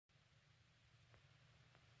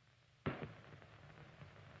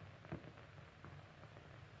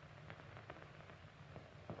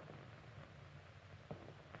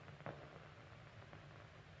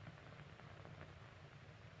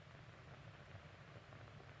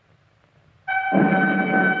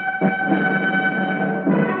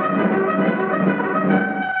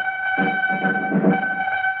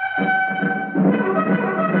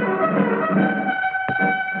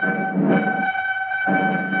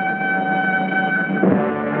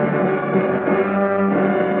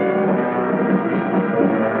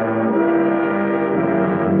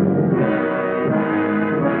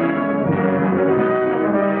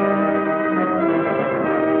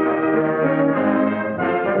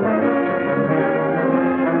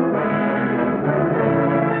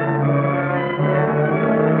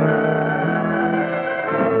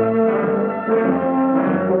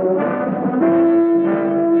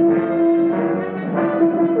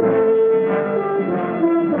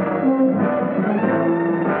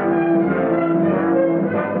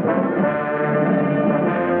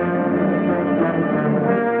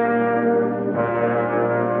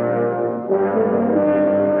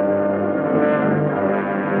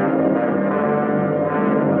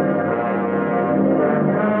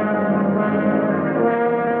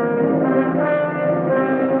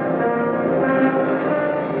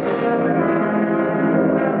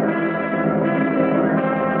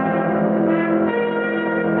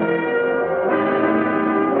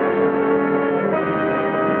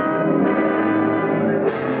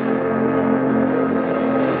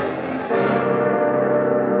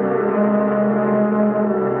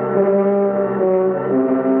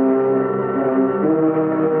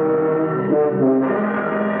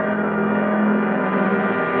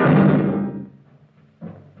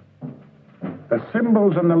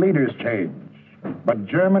rules and the leaders change, but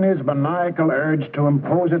Germany's maniacal urge to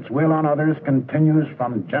impose its will on others continues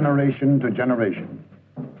from generation to generation.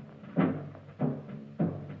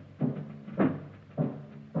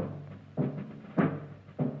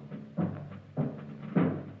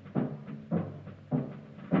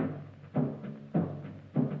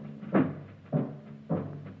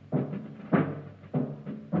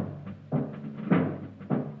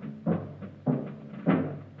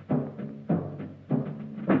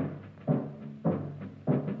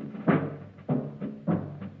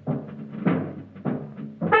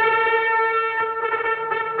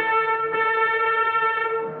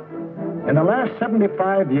 In the last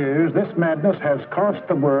 75 years, this madness has cost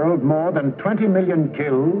the world more than 20 million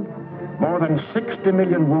killed, more than 60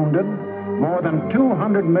 million wounded, more than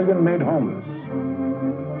 200 million made homeless.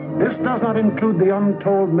 This does not include the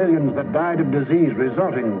untold millions that died of disease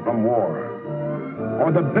resulting from war,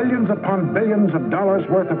 or the billions upon billions of dollars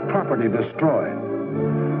worth of property destroyed.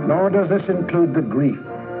 Nor does this include the grief,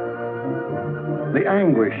 the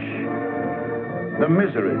anguish, the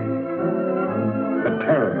misery, the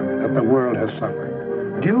terror that the world has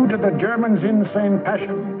suffered, due to the Germans' insane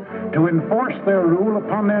passion to enforce their rule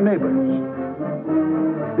upon their neighbors.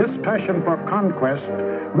 This passion for conquest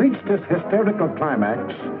reached its hysterical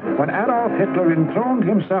climax when Adolf Hitler enthroned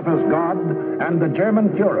himself as God and the German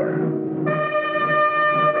Führer.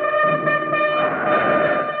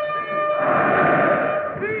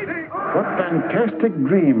 What fantastic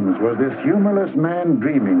dreams was this humorless man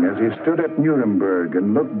dreaming as he stood at Nuremberg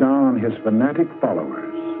and looked down on his fanatic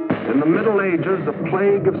followers? In the Middle Ages, a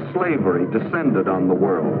plague of slavery descended on the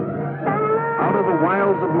world. Out of the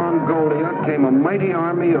wilds of Mongolia came a mighty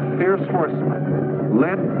army of fierce horsemen,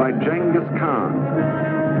 led by Genghis Khan.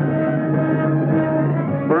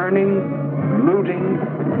 Burning, looting,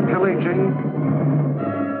 pillaging,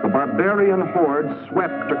 the barbarian horde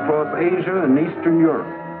swept across Asia and Eastern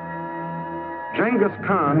Europe. Genghis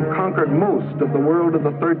Khan conquered most of the world of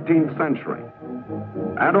the 13th century.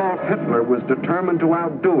 Adolf Hitler was determined to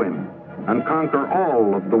outdo him and conquer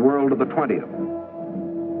all of the world of the 20th.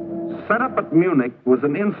 Set up at Munich was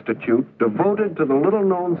an institute devoted to the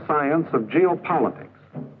little-known science of geopolitics,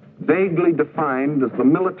 vaguely defined as the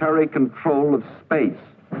military control of space.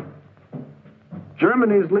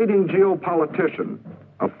 Germany's leading geopolitician,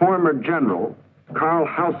 a former general, Karl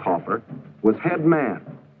Haushofer, was head man.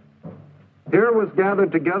 Here was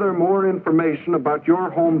gathered together more information about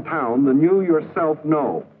your hometown than you yourself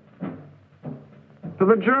know. To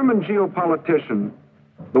the German geopolitician,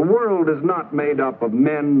 the world is not made up of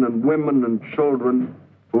men and women and children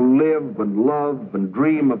who live and love and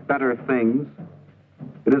dream of better things.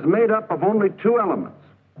 It is made up of only two elements,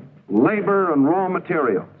 labor and raw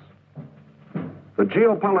materials. The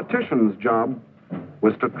geopolitician's job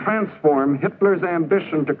was to transform Hitler's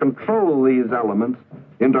ambition to control these elements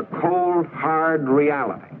into cold, hard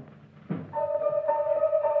reality.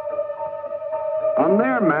 On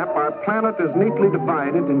their map, our planet is neatly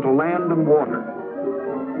divided into land and water.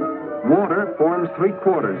 Water forms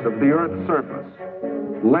 3/4 of the Earth's surface,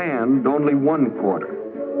 land only 1/4.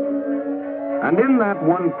 And in that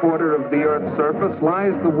 1/4 of the Earth's surface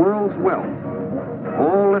lies the world's wealth,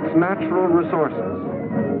 all its natural resources.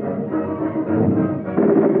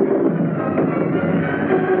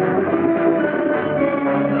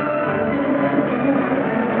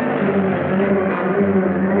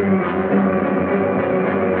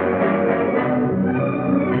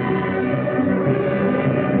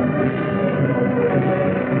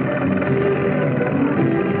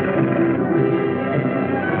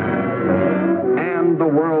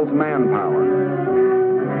 Manpower.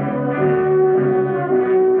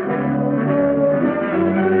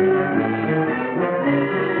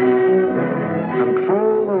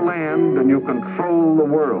 Control the land and you control the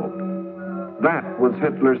world. That was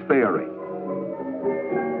Hitler's theory.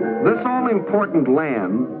 This all-important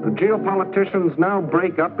land, the geopoliticians now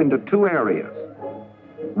break up into two areas.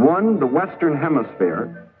 One, the Western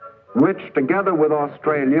Hemisphere, which, together with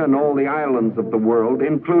Australia and all the islands of the world,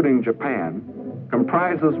 including Japan,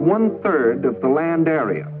 comprises 1/3 of the land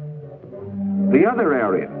area. The other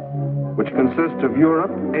area, which consists of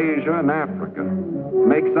Europe, Asia, and Africa,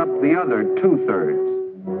 makes up the other 2/3.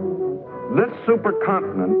 This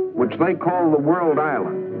supercontinent, which they call the World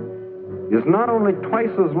Island, is not only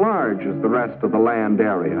twice as large as the rest of the land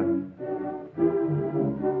area,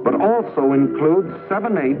 but also includes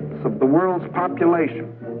 7/8 of the world's population.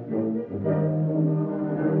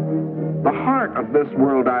 The heart of this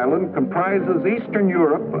world island comprises Eastern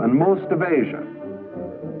Europe and most of Asia.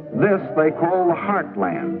 This they call the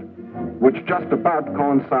Heartland, which just about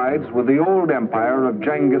coincides with the old empire of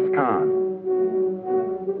Genghis Khan.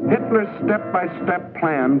 Hitler's step-by-step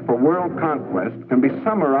plan for world conquest can be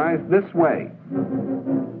summarized this way.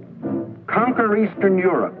 Conquer Eastern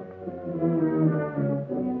Europe,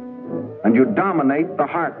 and you dominate the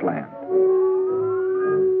heartland.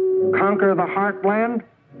 Conquer the heartland,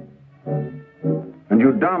 and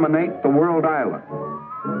you dominate the world island.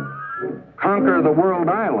 Conquer the world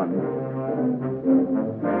island,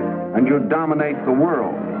 and you dominate the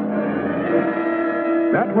world.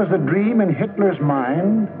 That was the dream in Hitler's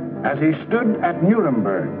mind as he stood at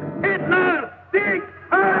Nuremberg. Hitler, Sieg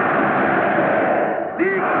Heil!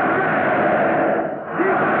 Sieg Heil!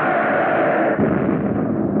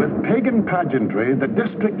 With pagan pageantry, the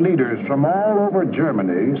district leaders from all over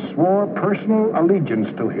Germany swore personal allegiance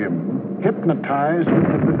to him, hypnotized with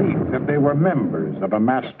the belief that they were members of a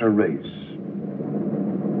master race.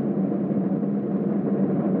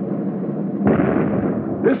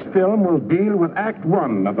 This film will deal with Act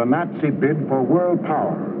One of the Nazi bid for world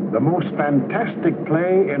power, the most fantastic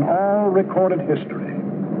play in all recorded history.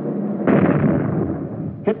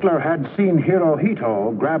 Hitler had seen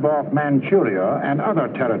Hirohito grab off Manchuria and other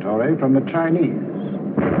territory from the Chinese.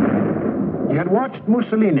 He had watched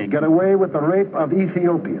Mussolini get away with the rape of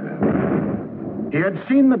Ethiopia. He had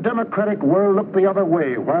seen the democratic world look the other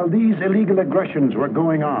way while these illegal aggressions were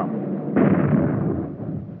going on.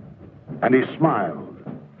 And he smiled.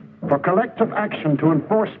 For collective action to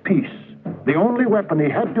enforce peace, the only weapon he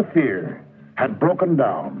had to fear, had broken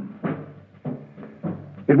down.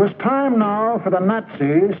 It was time now for the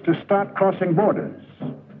Nazis to start crossing borders.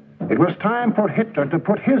 It was time for Hitler to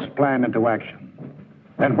put his plan into action.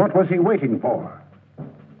 And what was he waiting for?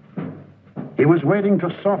 He was waiting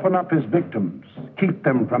to soften up his victims, keep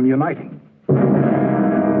them from uniting.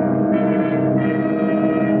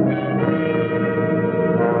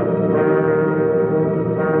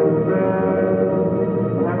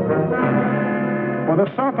 For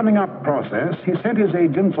the softening up process, he sent his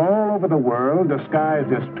agents all over the world disguised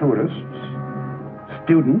as tourists,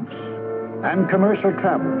 students, and commercial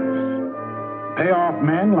travelers. Payoff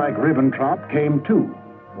men like Ribbentrop came too,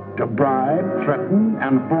 to bribe, threaten,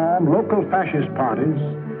 and form local fascist parties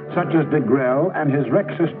such as de Grelle and his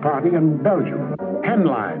Rexist party in Belgium,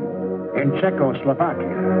 Henlein in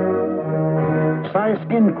Czechoslovakia,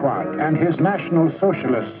 Seyss-Inquart and his National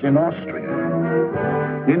Socialists in Austria.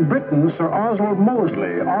 In Britain, Sir Oswald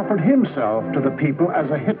Mosley offered himself to the people as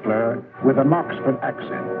a Hitler with an Oxford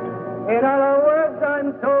accent. In other words,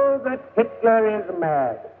 I'm told that Hitler is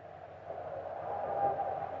mad.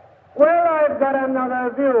 Well, I've got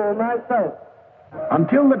another view myself.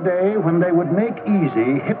 Until the day when they would make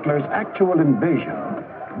easy Hitler's actual invasion,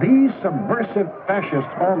 these subversive fascist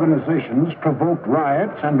organizations provoked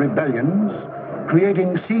riots and rebellions,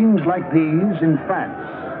 creating scenes like these in France.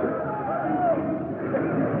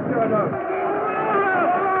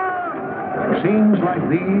 Scenes like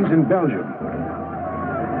these in Belgium.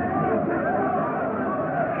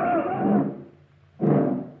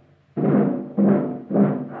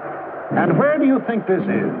 And where do you think this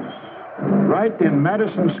is? Right in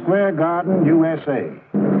Madison Square Garden, USA.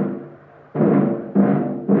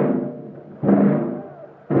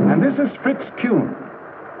 And this is Fritz Kuhn,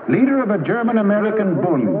 leader of the German-American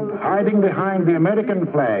Bund, hiding behind the American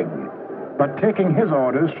flag, but taking his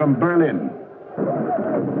orders from Berlin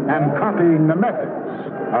and copying the methods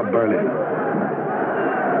of Berlin.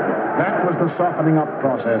 That was the softening up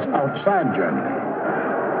process outside Germany.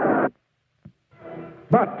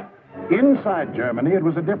 But inside Germany, it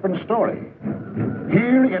was a different story.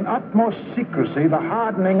 Here, in utmost secrecy, the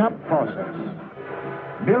hardening up process,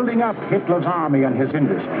 building up Hitler's army and his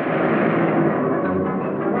industry.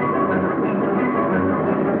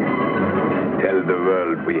 Tell the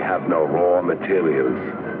world we have no raw materials,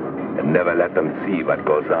 and never let them see what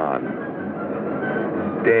goes on.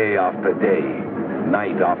 Day after day,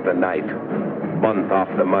 night after night, month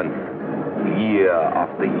after month, year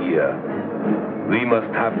after year, we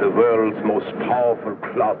must have the world's most powerful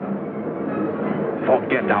club.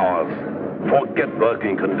 Forget ours, forget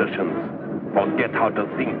working conditions, forget how to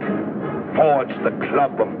think. Forge the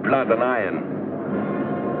club of blood and iron.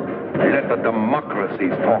 Let the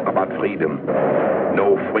democracies talk about freedom.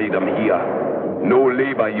 No freedom here. No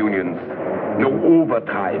labor unions. No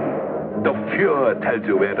overtime. The Fuhrer tells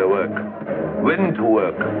you where to work, when to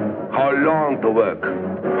work, how long to work,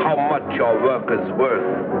 how much your work is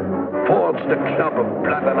worth. Forge the club of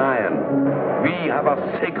blood and iron. We have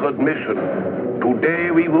a sacred mission.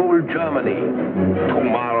 Today we rule Germany.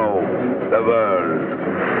 Tomorrow, the world.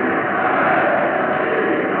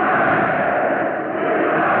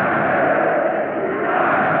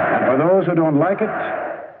 For those who don't like it,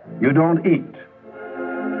 you don't eat.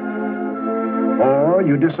 Or or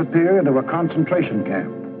you disappear into a concentration camp.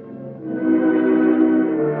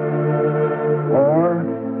 Or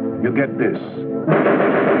you get this.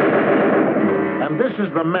 And this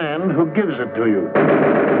is the man who gives it to you.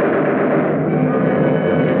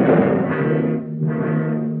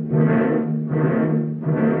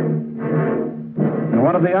 And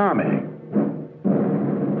one of the army.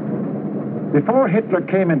 Before Hitler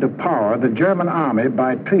came into power, the German army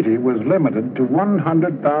by treaty was limited to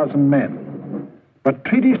 100,000 men. But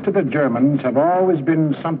treaties to the Germans have always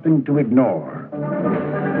been something to ignore.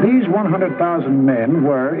 These 100,000 men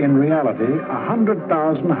were, in reality,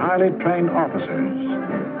 100,000 highly trained officers,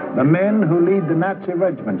 the men who lead the Nazi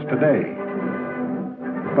regiments today.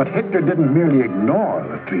 But Hitler didn't merely ignore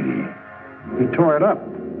the treaty. He tore it up,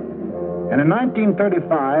 and in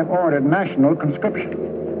 1935 ordered national conscription.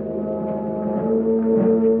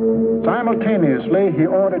 Simultaneously, he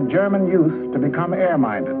ordered German youth to become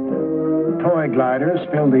air-minded. Toy gliders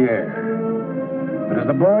filled the air. But as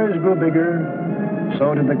the boys grew bigger,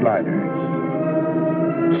 so did the gliders.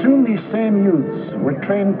 Soon these same youths were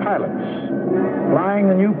trained pilots, flying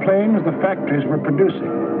the new planes the factories were producing.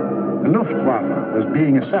 The Luftwaffe was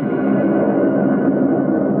being assembled.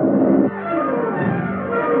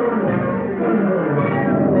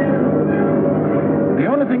 The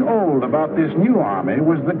only thing old about this new army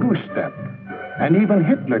was the goose step. And even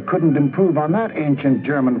Hitler couldn't improve on that ancient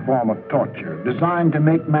German form of torture, designed to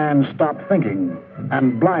make man stop thinking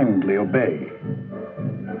and blindly obey.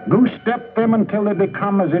 Goose-step them until they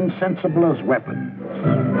become as insensible as weapons.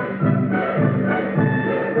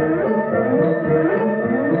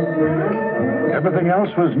 Everything else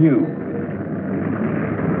was new.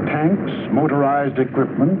 Tanks, motorized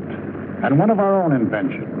equipment, and one of our own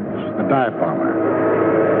inventions, the dive bomber.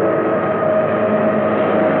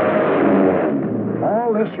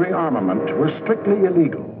 All this rearmament was strictly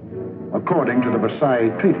illegal, according to the Versailles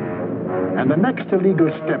Treaty. And the next illegal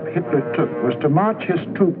step Hitler took was to march his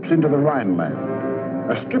troops into the Rhineland,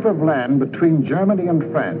 a strip of land between Germany and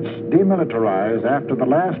France, demilitarized after the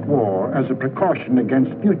last war as a precaution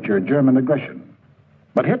against future German aggression.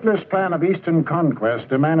 But Hitler's plan of eastern conquest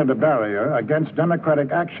demanded a barrier against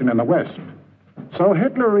democratic action in the West. So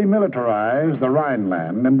Hitler remilitarized the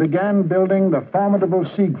Rhineland and began building the formidable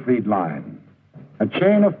Siegfried Line, a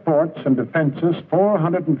chain of forts and defenses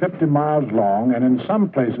 450 miles long and in some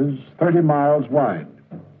places 30 miles wide.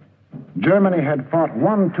 Germany had fought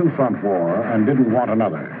one two-front war and didn't want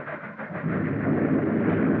another.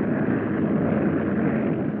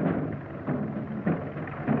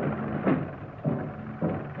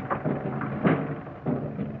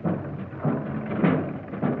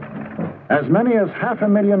 As many as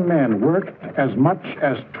 500,000 men worked as much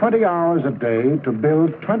as 20 hours a day to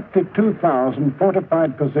build 22,000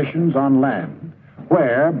 fortified positions on land,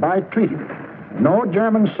 where, by treaty, no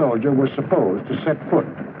German soldier was supposed to set foot.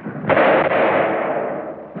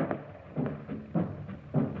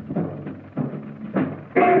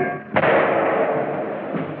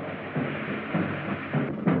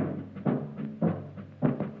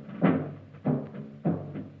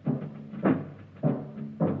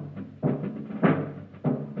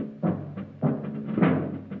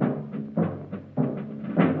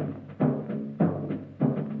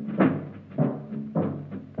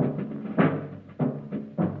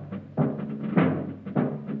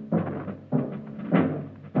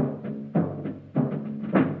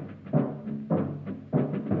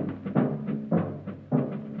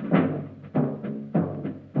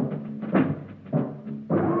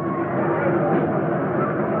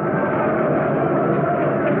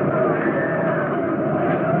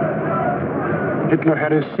 Hitler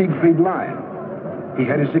had his Siegfried Line. He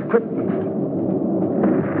had his equipment.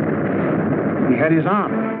 He had his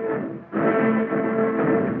army.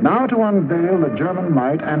 Now to unveil the German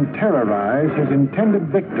might and terrorize his intended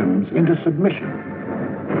victims into submission.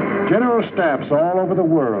 General staffs all over the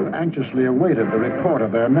world anxiously awaited the report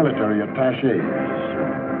of their military attachés.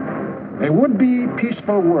 A would-be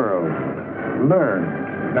peaceful world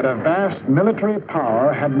learned that a vast military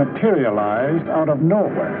power had materialized out of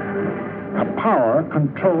nowhere. A power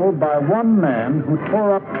controlled by one man who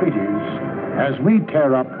tore up treaties as we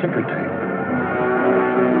tear up ticker tape.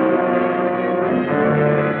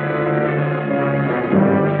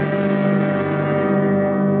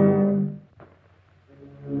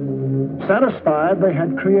 Satisfied they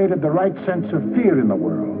had created the right sense of fear in the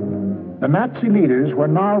world, the Nazi leaders were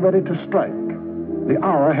now ready to strike. The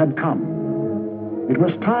hour had come. It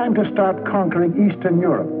was time to start conquering Eastern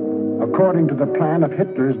Europe, according to the plan of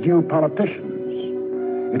Hitler's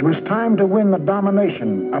geopoliticians. It was time to win the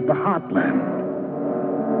domination of the Heartland.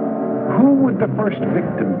 Who would the first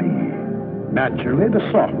victim be? Naturally, the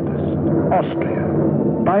softest, Austria,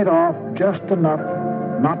 bite off just enough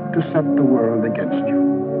not to set the world against you.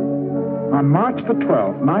 On March the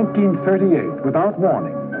 12th, 1938, without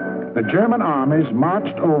warning, the German armies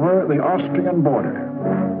marched over the Austrian border.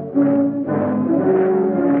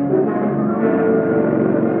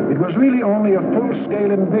 It was really only a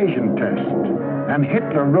full-scale invasion test, and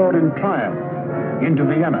Hitler rode in triumph into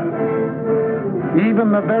Vienna.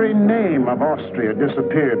 Even the very name of Austria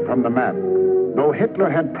disappeared from the map, though Hitler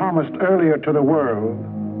had promised earlier to the world,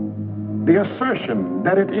 the assertion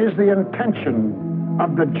that it is the intention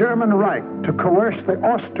of the German Reich to coerce the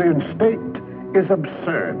Austrian state is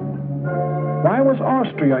absurd. Why was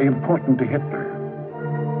Austria important to Hitler?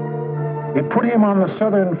 It put him on the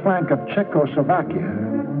southern flank of Czechoslovakia,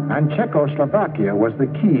 and Czechoslovakia was the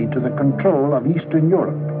key to the control of Eastern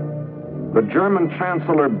Europe. The German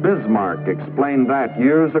Chancellor Bismarck explained that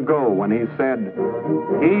years ago when he said,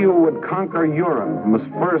 "He who would conquer Europe must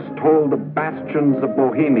first hold the bastions of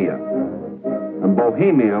Bohemia." And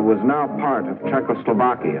Bohemia was now part of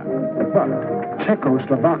Czechoslovakia. But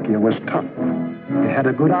Czechoslovakia was tough. It had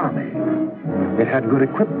a good army. It had good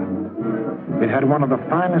equipment. It had one of the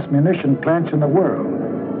finest munition plants in the world,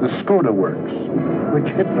 the Skoda Works, which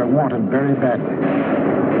Hitler wanted very badly.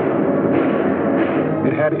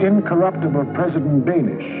 It had incorruptible President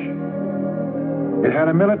Danish. It had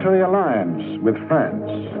a military alliance with France,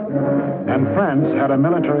 and France had a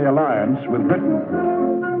military alliance with Britain.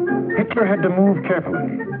 Hitler had to move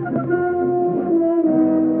carefully,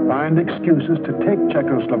 find excuses to take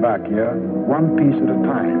Czechoslovakia one piece at a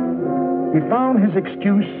time. He found his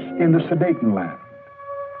excuse in the Sudetenland,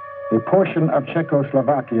 a portion of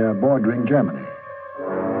Czechoslovakia bordering Germany.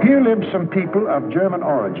 Here lived some people of German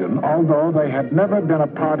origin, although they had never been a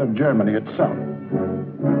part of Germany itself.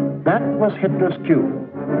 That was Hitler's cue.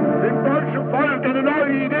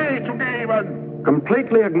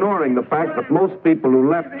 Completely ignoring the fact that most people who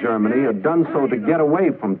left Germany had done so to get away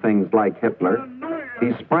from things like Hitler,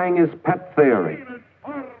 he sprang his pet theory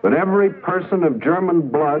that every person of German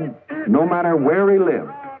blood, no matter where he lived,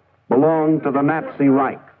 belonged to the Nazi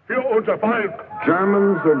Reich.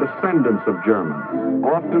 Germans or descendants of Germans,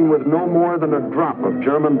 often with no more than a drop of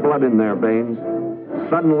German blood in their veins,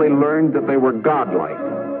 suddenly learned that they were godlike,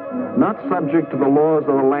 not subject to the laws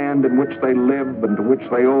of the land in which they live and to which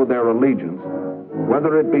they owe their allegiance,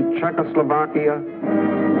 whether it be Czechoslovakia,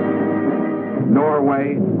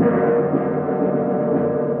 Norway,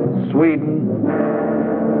 Sweden,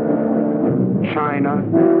 China,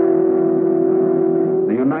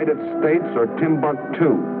 the United States, or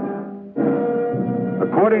Timbuktu.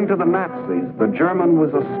 According to the Nazis, the German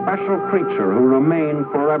was a special creature who remained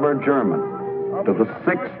forever German, to the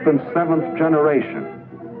 6th and 7th generation,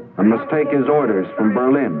 and must take his orders from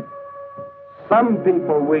Berlin. Some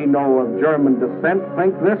people we know of German descent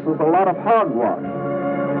think this is a lot of hogwash.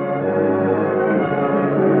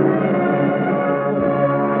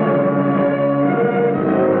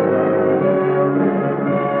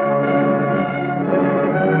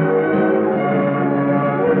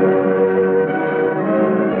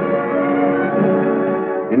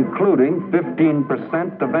 Including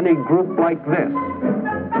 15% of any group like this.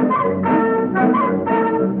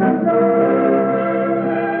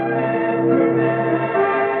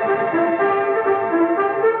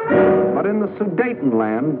 But in the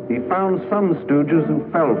Sudetenland, he found some stooges who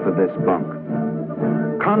fell for this bunk.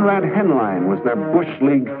 Konrad Henlein was their Bush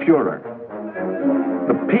League Führer.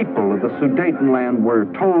 The people of the Sudetenland were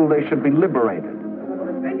told they should be liberated.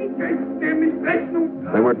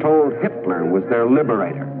 They were told Hitler was their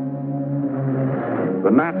liberator. The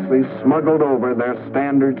Nazis smuggled over their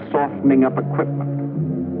standard softening up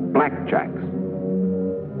equipment, blackjacks.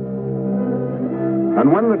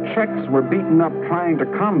 And when the Czechs were beaten up trying to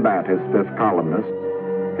combat his fifth columnists,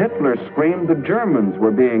 Hitler screamed the Germans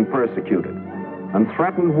were being persecuted and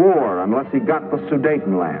threatened war unless he got the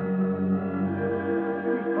Sudetenland.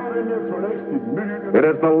 It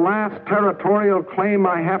is the last territorial claim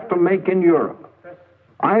I have to make in Europe.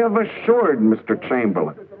 I have assured Mr.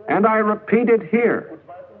 Chamberlain, and I repeat it here,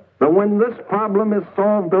 that when this problem is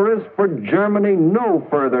solved, there is for Germany no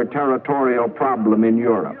further territorial problem in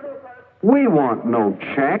Europe. We want no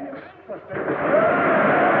Czechs.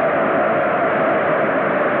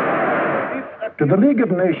 To the League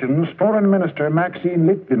of Nations, Foreign Minister Maxim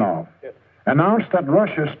Litvinov announced that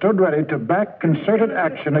Russia stood ready to back concerted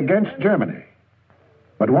action against Germany.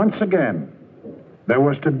 But once again, there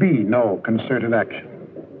was to be no concerted action.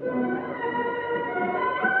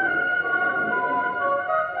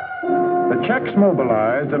 The Czechs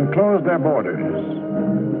mobilized and closed their borders.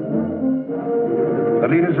 The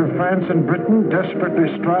leaders of France and Britain, desperately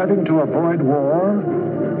striving to avoid war,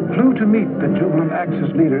 flew to meet the jubilant Axis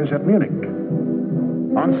leaders at Munich.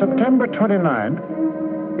 On September 29th,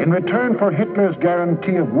 in return for Hitler's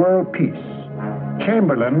guarantee of world peace,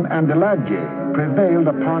 Chamberlain and Daladier prevailed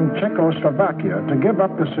upon Czechoslovakia to give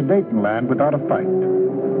up the Sudetenland without a fight.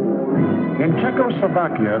 In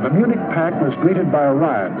Czechoslovakia, the Munich Pact was greeted by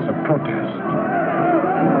riots of protest.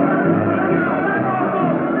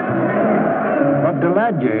 But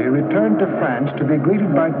Daladier returned to France to be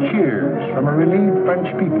greeted by cheers from a relieved French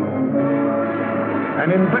people.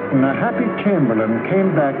 And in Britain, a happy Chamberlain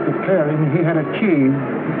came back declaring he had achieved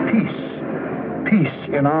peace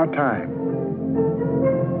in our time.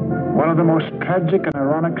 One of the most tragic and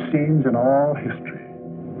ironic scenes in all history.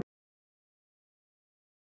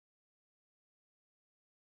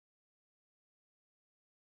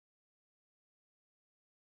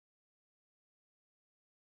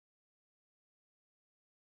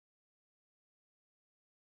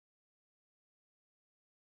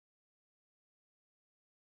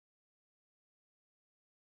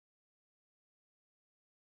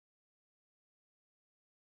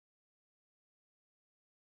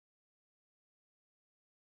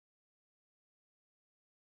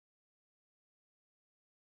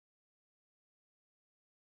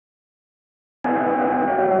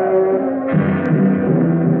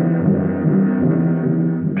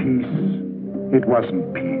 It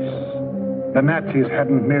wasn't peace. The Nazis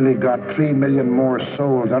hadn't merely got 3 million more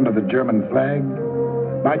souls under the German flag.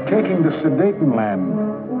 By taking the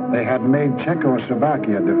Sudetenland, they had made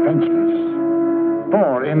Czechoslovakia defenseless.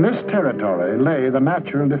 For in this territory lay the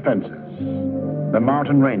natural defenses, the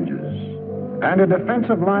mountain ranges, and a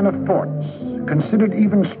defensive line of forts, considered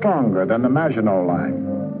even stronger than the Maginot Line.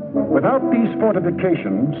 Without these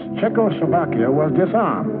fortifications, Czechoslovakia was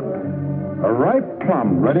disarmed, a ripe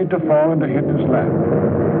plum ready to fall into Hitler's lap.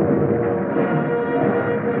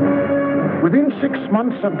 Within 6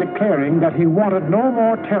 months of declaring that he wanted no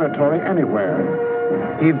more territory anywhere,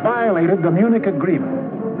 he violated the Munich Agreement,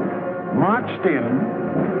 marched in,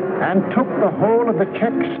 and took the whole of the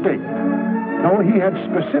Czech state, though he had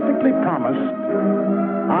specifically promised,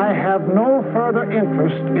 "I have no further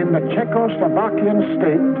interest in the Czechoslovakian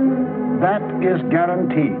state. That is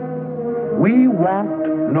guaranteed. We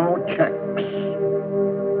want no Czechs."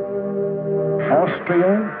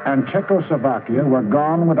 Austria and Czechoslovakia were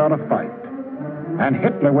gone without a fight, and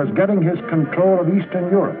Hitler was getting his control of Eastern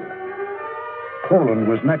Europe. Poland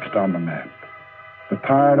was next on the map. The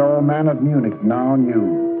tired old man of Munich now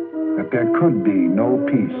knew that there could be no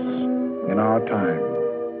peace in our time.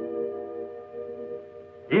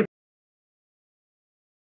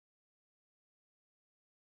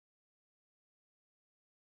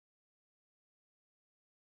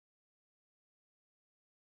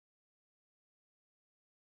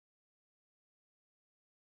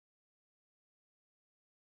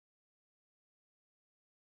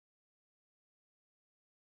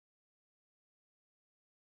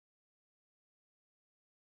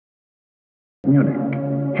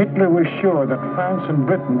 Munich. Hitler was sure that France and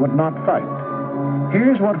Britain would not fight.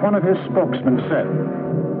 Here's what one of his spokesmen said: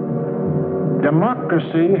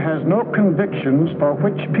 "Democracy has no convictions for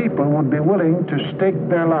which people would be willing to stake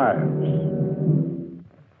their lives."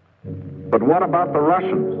 But what about the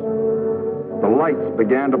Russians? The lights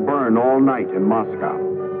began to burn all night in Moscow.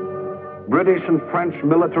 British and French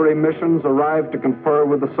military missions arrived to confer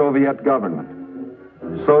with the Soviet government.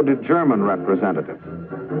 So did German representatives.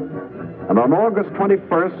 And on August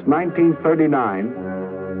 21st, 1939,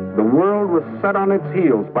 the world was set on its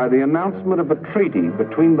heels by the announcement of a treaty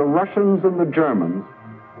between the Russians and the Germans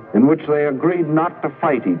in which they agreed not to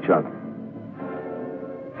fight each other.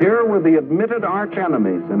 Here were the admitted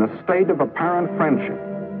arch-enemies in a state of apparent friendship.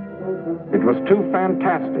 It was too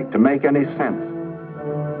fantastic to make any sense.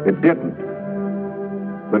 It didn't.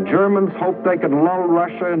 The Germans hoped they could lull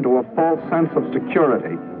Russia into a false sense of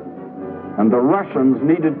security, and the Russians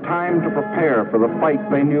needed time to prepare for the fight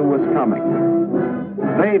they knew was coming.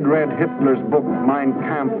 They'd read Hitler's book, Mein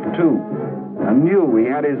Kampf, too, and knew he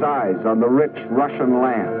had his eyes on the rich Russian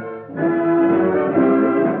land.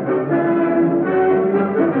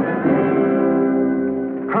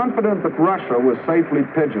 Confident that Russia was safely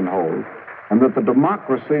pigeonholed and that the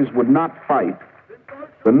democracies would not fight,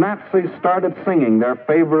 the Nazis started singing their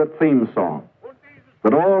favorite theme song,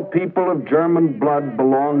 that all people of German blood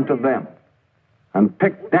belonged to them, and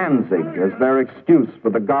picked Danzig as their excuse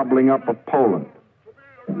for the gobbling up of Poland.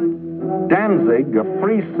 Danzig, a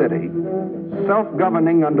free city,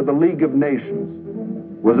 self-governing under the League of Nations,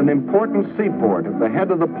 was an important seaport at the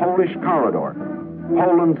head of the Polish corridor,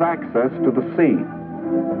 Poland's access to the sea.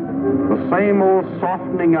 The same old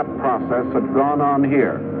softening up process had gone on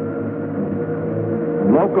here.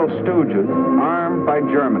 Local stooges, armed by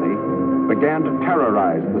Germany, began to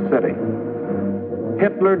terrorize the city.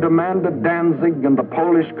 Hitler demanded Danzig and the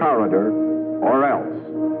Polish corridor, or else.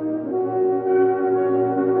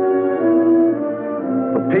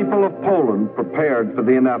 The people of Poland prepared for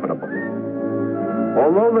the inevitable.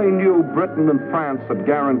 Although they knew Britain and France had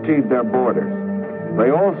guaranteed their borders, they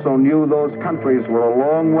also knew those countries were a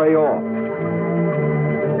long way off.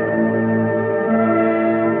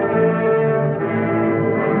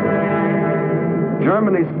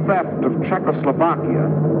 Germany's theft of Czechoslovakia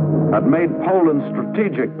had made Poland's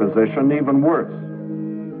strategic position even worse.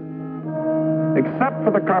 Except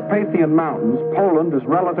for the Carpathian Mountains, Poland is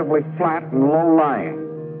relatively flat and low-lying.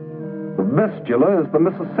 The Vistula is the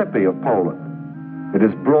Mississippi of Poland. It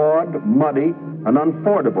is broad, muddy, and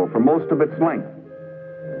unfordable for most of its length.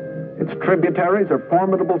 Its tributaries are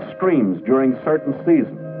formidable streams during certain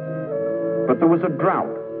seasons. But there was a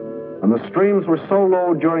drought, and the streams were so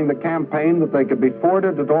low during the campaign that they could be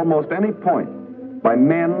forded at almost any point by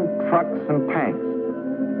men, trucks, and tanks.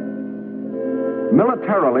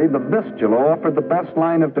 Militarily, the Vistula offered the best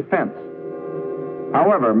line of defense.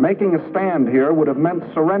 However, making a stand here would have meant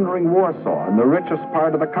surrendering Warsaw in the richest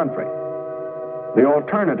part of the country. The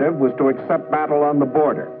alternative was to accept battle on the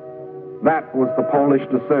border. That was the Polish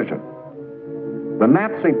decision. The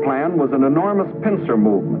Nazi plan was an enormous pincer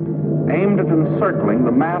movement aimed at encircling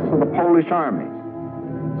the mass of the Polish armies.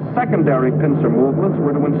 Secondary pincer movements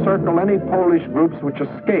were to encircle any Polish groups which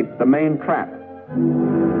escaped the main trap.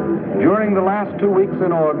 During the last 2 weeks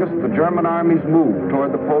in August, the German armies moved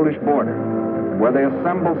toward the Polish border, where they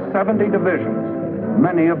assembled 70 divisions,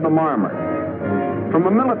 many of them armored. From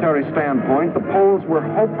a military standpoint, the Poles were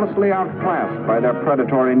hopelessly outclassed by their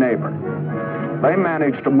predatory neighbor. They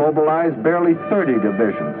managed to mobilize barely 30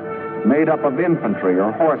 divisions, made up of infantry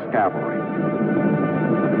or horse cavalry.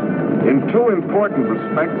 In two important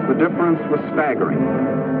respects, the difference was staggering.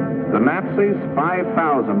 The Nazis,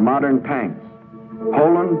 5,000 modern tanks.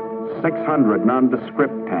 Poland, 600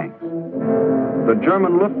 nondescript tanks. The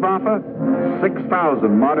German Luftwaffe,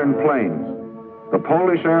 6,000 modern planes. The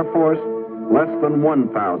Polish Air Force, less than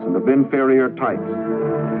 1,000 of inferior types.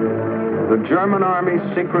 The German army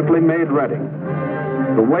secretly made ready.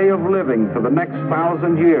 The way of living for the next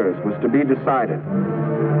 1,000 years was to be decided.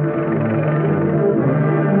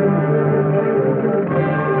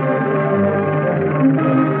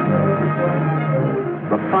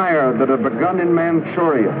 The fire that had begun in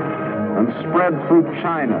Manchuria and spread through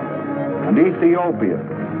China and Ethiopia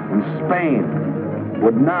and Spain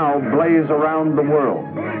would now blaze around the world.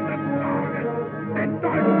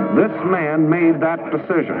 This man made that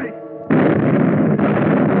decision.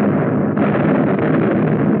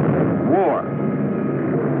 War.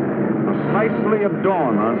 Precisely at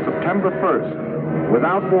dawn on September 1st,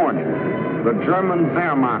 without warning, the German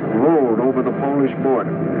Wehrmacht rolled over the Polish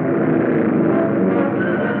border.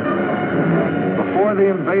 Before the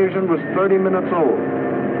invasion was 30 minutes old,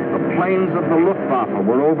 the planes of the Luftwaffe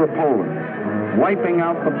were over Poland, wiping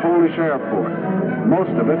out the Polish Air Force,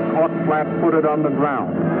 most of it caught flat-footed on the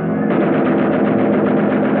ground.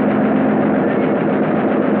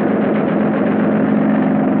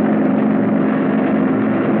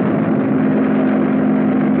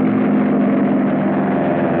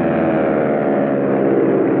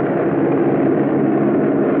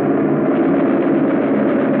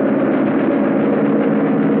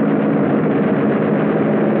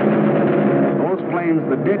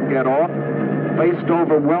 That did get off faced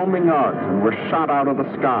overwhelming odds and were shot out of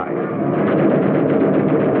the sky.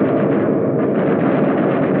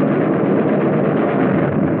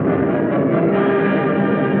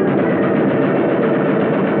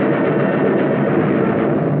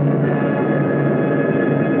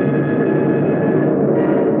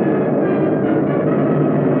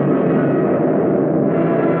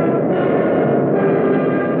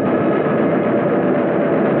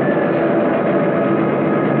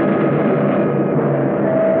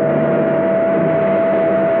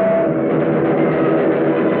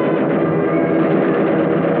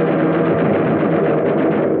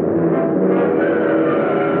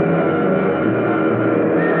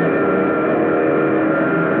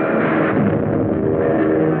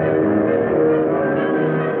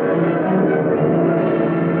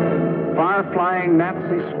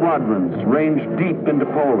 Nazi squadrons ranged deep into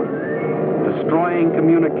Poland, destroying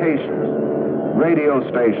communications, radio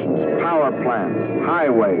stations, power plants,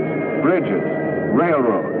 highways, bridges,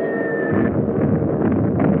 railroads.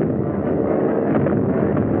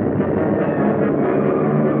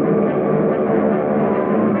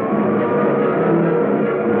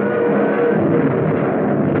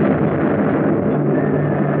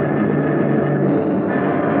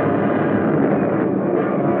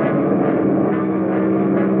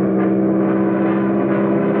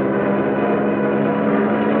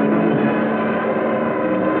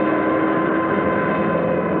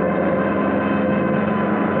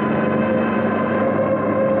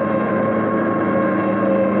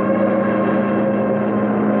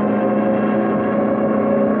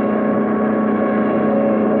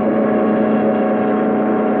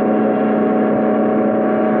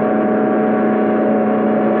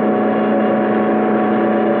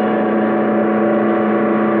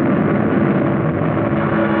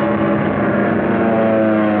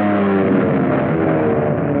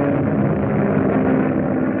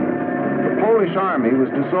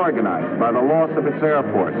 disorganized by the loss of its air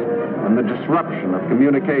force and the disruption of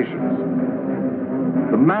communications.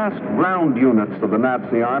 The massed ground units of the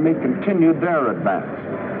Nazi army continued their advance.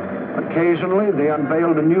 Occasionally, they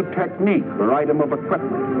unveiled a new technique or item of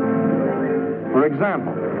equipment. For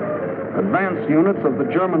example, advance units of the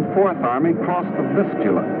German Fourth Army crossed the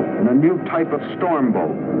Vistula in a new type of storm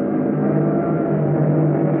boat.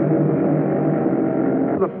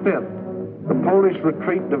 The 5th, the Polish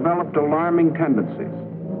retreat developed alarming tendencies.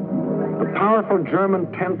 The powerful German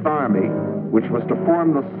 10th Army, which was to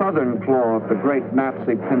form the southern claw of the great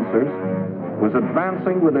Nazi pincers, was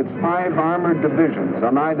advancing with its 5 armored divisions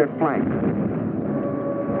on either flank.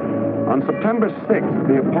 On September 6th,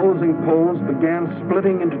 the opposing Poles began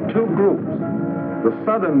splitting into 2 groups, the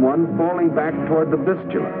southern one falling back toward the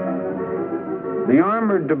Vistula. The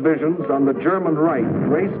armored divisions on the German right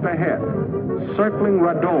raced ahead, circling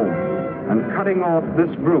Radom and cutting off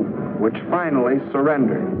this group, which finally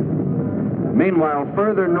surrendered. Meanwhile,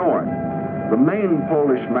 further north, the main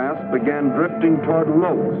Polish mass began drifting toward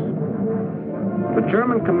Lodz. The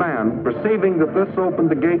German command, perceiving that this opened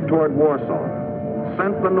the gate toward Warsaw,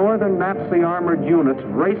 sent the northern Nazi armored units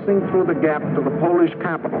racing through the gap to the Polish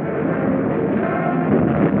capital.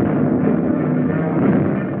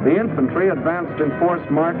 The infantry advanced in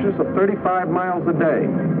forced marches of 35 miles a day,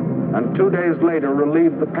 and 2 days later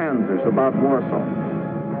relieved the panzers about Warsaw.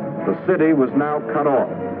 The city was now cut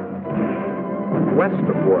off. West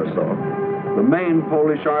of Warsaw, the main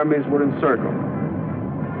Polish armies were encircled.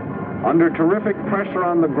 Under terrific pressure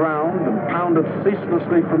on the ground and pounded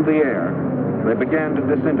ceaselessly from the air, they began to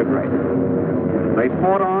disintegrate. They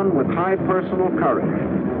fought on with high personal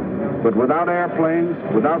courage, but without airplanes,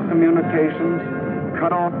 without communications,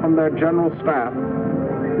 cut off from their general staff,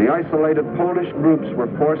 the isolated Polish groups were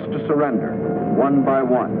forced to surrender, one by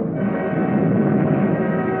one.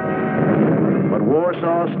 But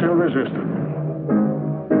Warsaw still resisted.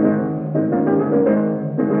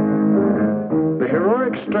 The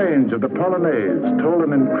heroic strains of the Polonaise told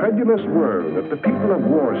an incredulous world that the people of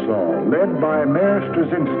Warsaw, led by Mayor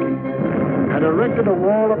Straczynski, had erected a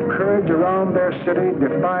wall of courage around their city,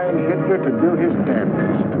 defying Hitler to do his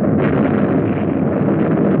damnedest.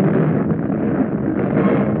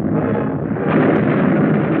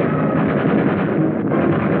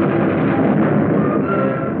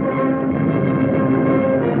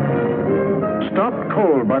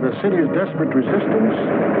 By the city's desperate resistance,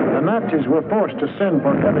 the Nazis were forced to send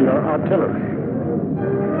for heavier artillery.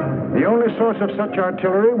 The only source of such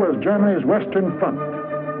artillery was Germany's Western Front.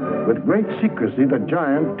 With great secrecy, the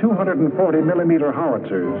giant 240-millimeter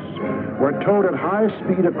howitzers were towed at high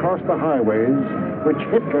speed across the highways which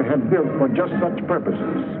Hitler had built for just such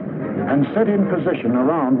purposes and set in position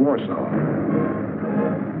around Warsaw.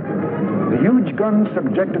 The huge guns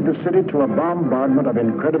subjected the city to a bombardment of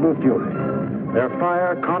incredible fury. Their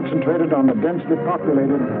fire concentrated on the densely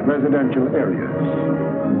populated residential areas.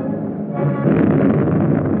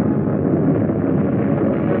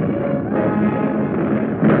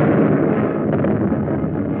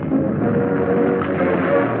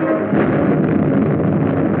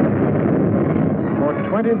 For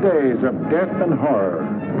 20 days of death and horror,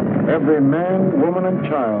 every man, woman, and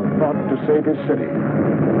child fought to save his city.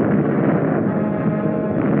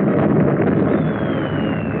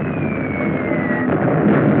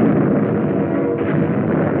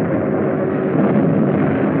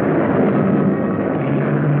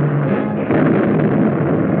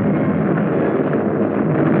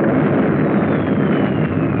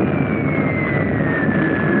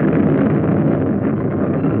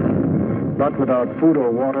 But without food or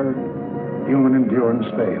water, human endurance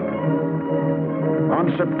failed.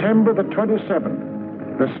 On September the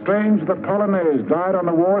 27th, the strains of the Polonaise died on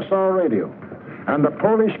the Warsaw radio, and the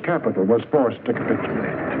Polish capital was forced to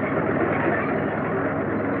capitulate.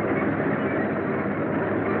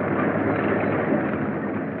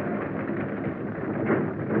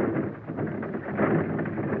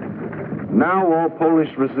 Now all Polish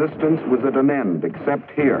resistance was at an end, except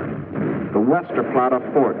here, the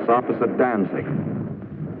Westerplatte forts opposite Danzig.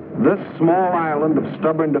 This small island of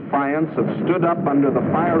stubborn defiance had stood up under the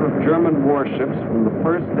fire of German warships from the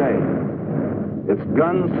first day. Its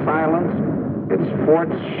guns silenced, its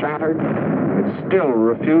forts shattered, it still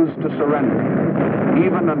refused to surrender,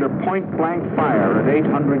 even under point-blank fire at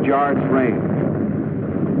 800 yards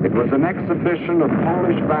range. It was an exhibition of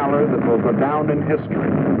Polish valor that will go down in history,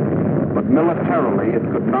 but militarily it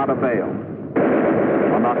could not avail.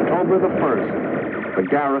 On October the 1st, the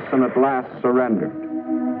garrison at last surrendered.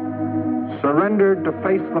 Surrendered to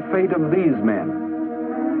face the fate of these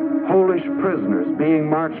men, Polish prisoners being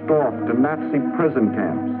marched off to Nazi prison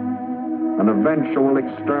camps, and eventual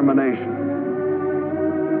extermination.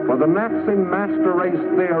 For the Nazi master race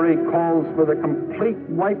theory calls for the complete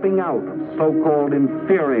wiping out of so-called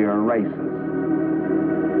inferior races.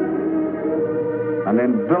 And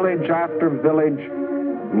in village after village,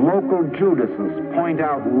 local Judases point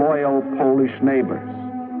out loyal Polish neighbors.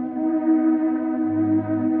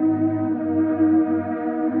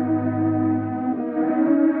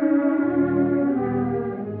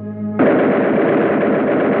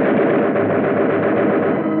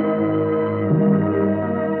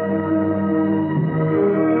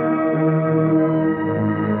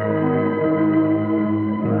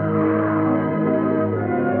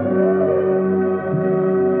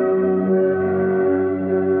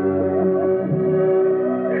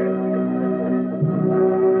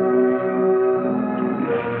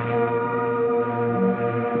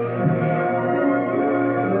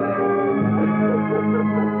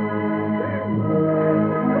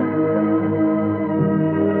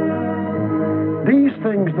 These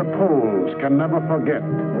things the Poles can never forget,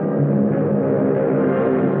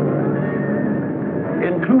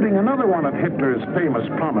 including another one of Hitler's famous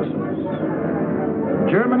promises.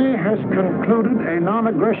 Germany has concluded a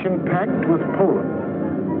non-aggression pact with Poland.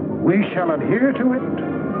 We shall adhere to it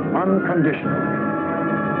unconditionally.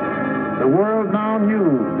 The world now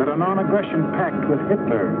knew that a non-aggression pact with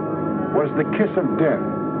Hitler was the kiss of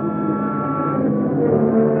death.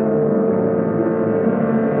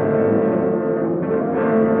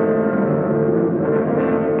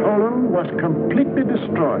 Was completely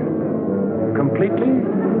destroyed. Completely?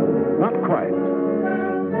 Not quite.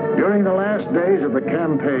 During the last days of the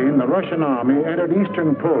campaign, the Russian army entered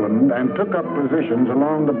eastern Poland and took up positions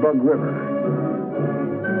along the Bug River.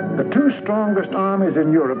 The two strongest armies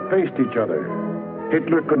in Europe faced each other.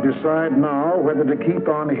 Hitler could decide now whether to keep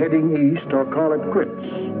on heading east or call it quits.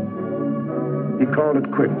 He called it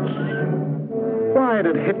quits. Why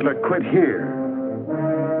did Hitler quit here?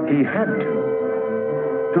 He had to.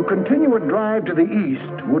 To continue a drive to the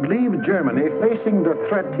east would leave Germany facing the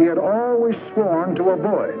threat he had always sworn to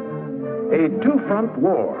avoid, a two-front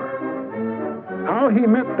war. How he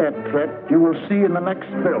met that threat you will see in the next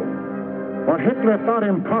film. What Hitler thought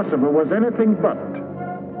impossible was anything but.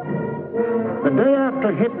 The day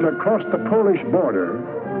after Hitler crossed the Polish border,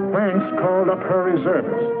 France called up her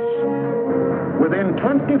reservists. Within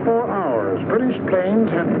 24 hours, British planes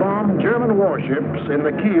had bombed German warships in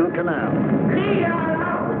the Kiel Canal.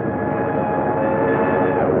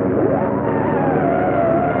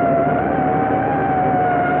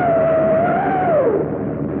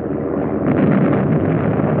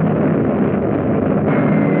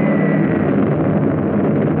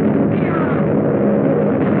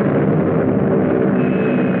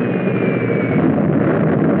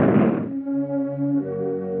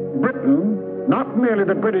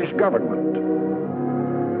 The British government.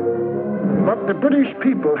 But the British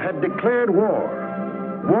people had declared war.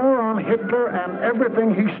 War on Hitler and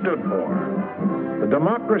everything he stood for. The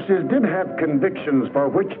democracies did have convictions for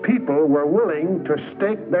which people were willing to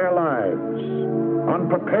stake their lives.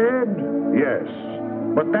 Unprepared? Yes.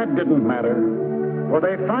 But that didn't matter. For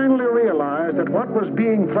they finally realized that what was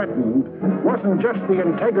being threatened wasn't just the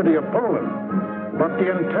integrity of Poland, but the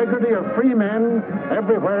integrity of free men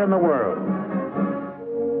everywhere in the world.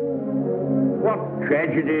 What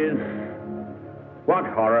tragedies, what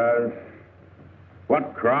horrors,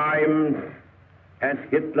 what crimes has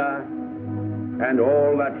Hitler and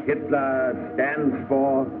all that Hitler stands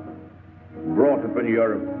for brought upon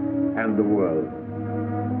Europe and the world.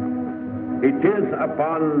 It is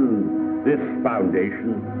upon this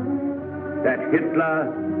foundation that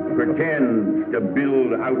Hitler pretends to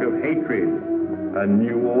build out of hatred a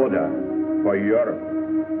new order for Europe.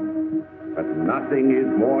 But nothing is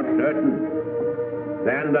more certain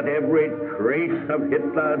than that every trace of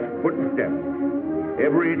Hitler's footsteps,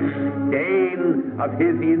 every stain of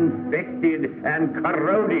his infected and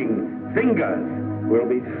corroding fingers will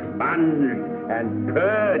be sponged and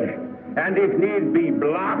purged, and if need be,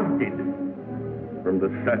 blasted from the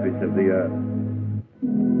surface of the earth.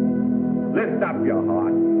 Lift up your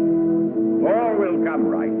heart. All will come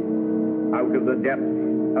right. Out of the depths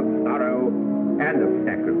of sorrow and of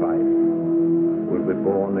sacrifice will be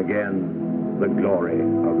born again the glory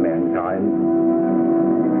of mankind.